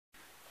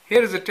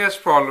Here is a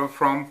test problem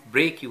from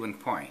break-even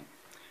point.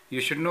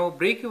 You should know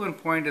break-even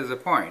point is a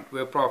point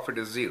where profit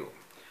is zero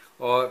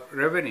or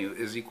revenue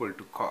is equal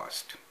to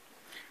cost.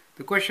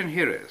 The question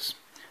here is,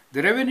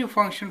 the revenue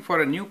function for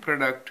a new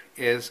product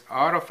is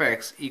r of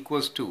x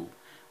equals to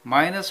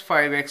minus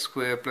 5x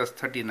squared plus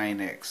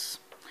 39x,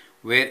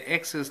 where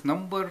x is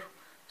number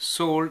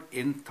sold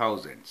in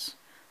thousands.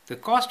 The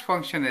cost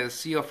function is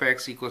c of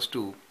x equals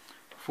to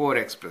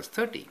 4x plus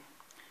 30.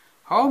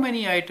 How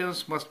many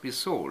items must be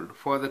sold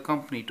for the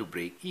company to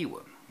break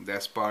even?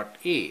 That's part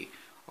A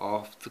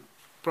of the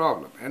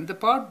problem. And the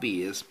part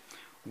B is,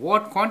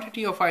 what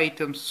quantity of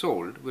items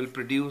sold will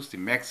produce the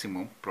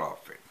maximum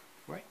profit?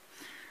 Right?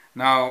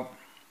 Now,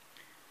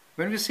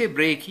 when we say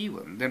break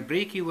even, then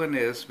break even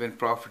is when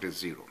profit is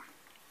zero.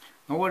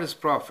 Now what is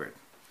profit?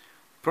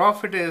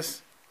 Profit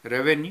is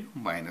revenue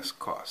minus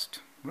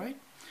cost, right?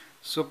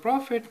 So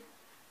profit,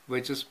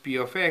 which is P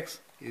of x,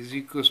 is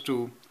equals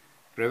to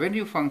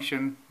revenue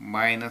function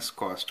minus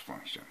cost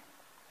function.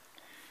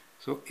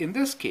 So in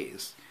this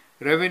case,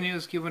 revenue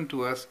is given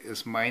to us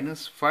is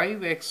minus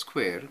 5x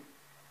squared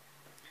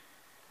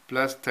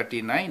plus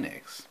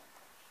 39x,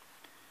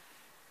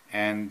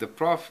 and the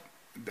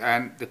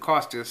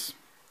cost is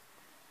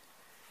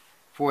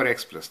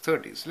 4x plus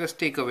 30. So let's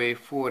take away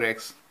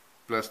 4x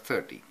plus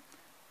 30.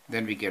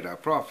 Then we get our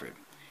profit.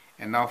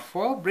 And now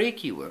for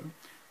break even,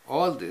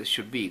 all this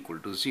should be equal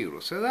to 0.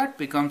 So that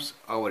becomes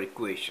our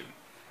equation.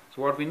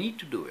 So what we need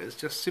to do is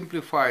just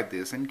simplify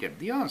this and get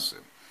the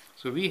answer.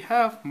 So we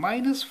have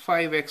minus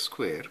 5x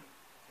squared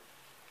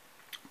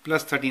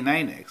plus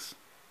 39x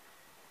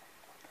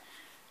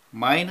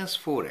minus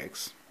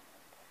 4x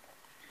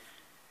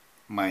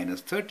minus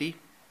 30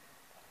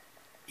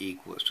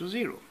 equals to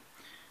 0.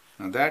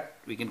 Now that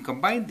we can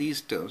combine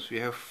these terms, we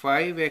have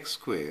 5x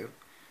squared,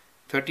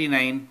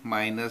 39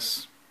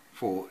 minus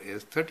 4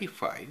 is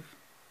 35,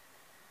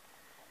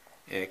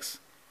 x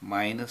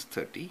minus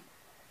 30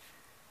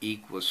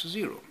 equals to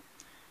 0.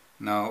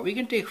 Now we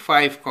can take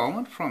 5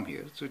 common from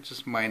here, so it's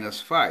just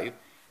minus 5,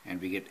 and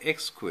we get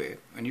x squared.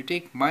 When you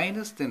take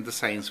minus, then the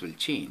signs will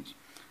change.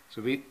 So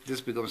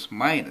this becomes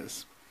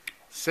minus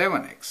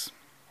 7x,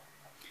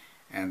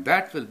 and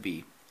that will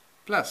be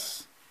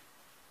plus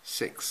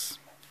 6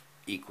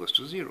 equals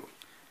to 0.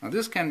 Now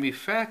this can be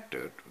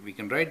factored. We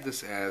can write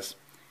this as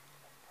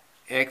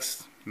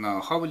x. Now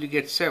how will you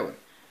get 7?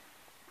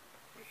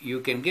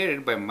 You can get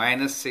it by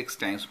minus 6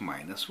 times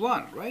minus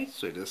 1, right?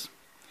 So it is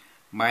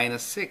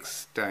minus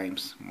 6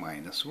 times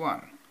minus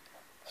 1.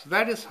 So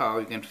that is how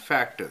you can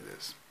factor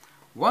this.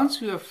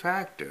 Once you have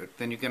factored,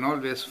 then you can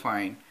always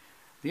find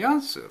the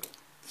answer.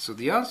 So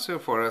the answer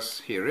for us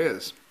here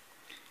is,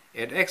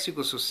 at x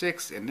equals to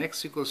 6 and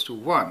x equals to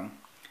 1,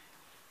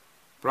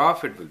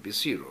 profit will be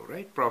 0,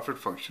 right? Profit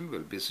function will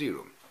be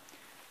 0.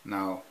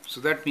 Now,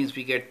 so that means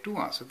we get two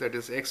answers, that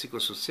is x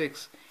equals to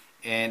 6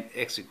 and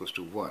x equals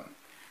to 1.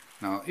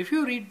 Now, if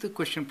you read the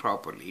question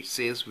properly, it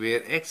says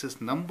where x is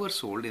number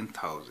sold in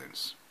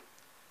thousands,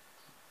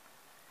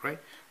 right?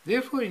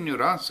 Therefore, in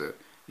your answer,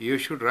 you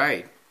should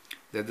write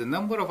that the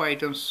number of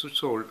items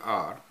sold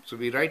are, so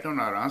we write down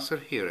our answer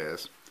here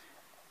as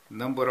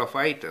number of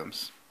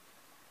items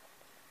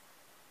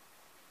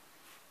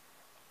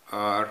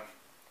are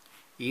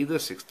either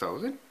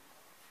 6,000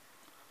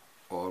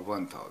 or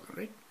 1,000,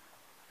 right?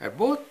 At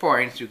both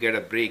points, you get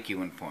a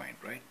break-even point,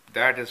 right?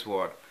 That is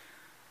what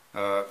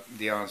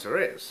the answer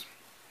is.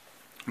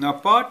 Now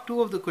part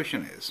 2 of the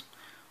question is,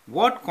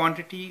 what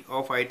quantity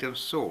of items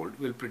sold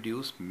will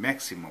produce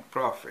maximum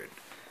profit?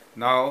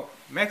 Now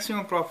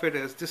maximum profit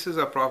is, this is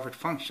a profit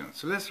function.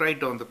 So let's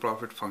write down the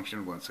profit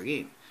function once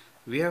again.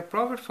 We have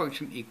profit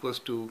function equals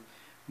to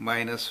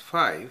minus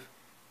 5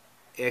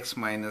 x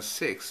minus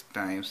 6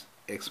 times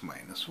x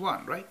minus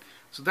 1, right?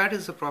 So that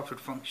is the profit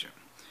function.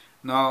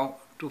 Now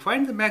to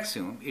find the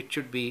maximum, it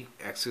should be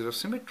axis of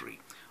symmetry,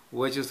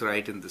 which is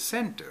right in the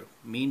center,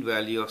 mean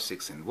value of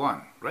 6 and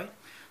 1, right?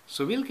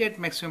 So we'll get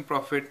maximum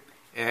profit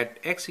at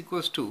x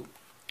equals to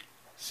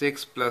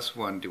 6 plus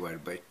 1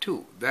 divided by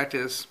 2. That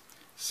is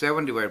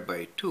 7 divided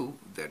by 2,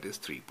 that is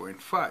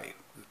 3.5,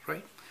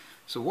 right?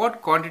 So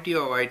what quantity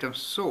of items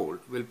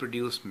sold will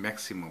produce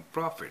maximum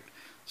profit?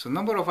 So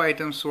number of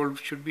items sold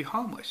should be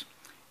how much?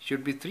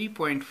 Should be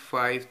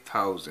 3.5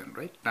 thousand,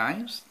 right?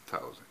 Times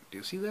 1,000. Do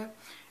you see that?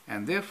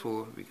 And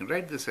therefore, we can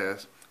write this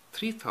as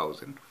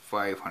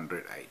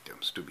 3,500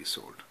 items to be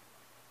sold.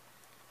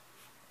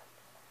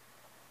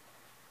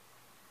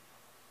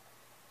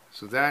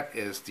 So that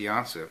is the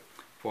answer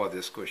for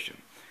this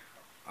question.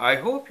 I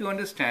hope you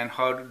understand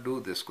how to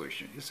do this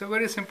question. It's a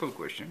very simple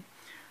question.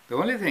 The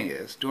only thing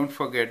is, don't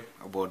forget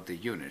about the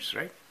units,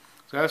 right?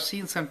 So I've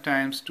seen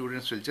sometimes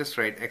students will just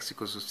write x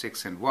equals to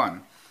 6 and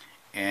 1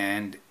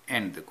 and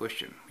end the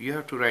question. You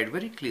have to write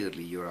very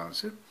clearly your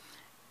answer,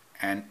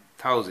 and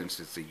thousands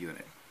is the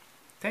unit.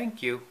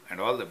 Thank you and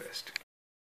all the best.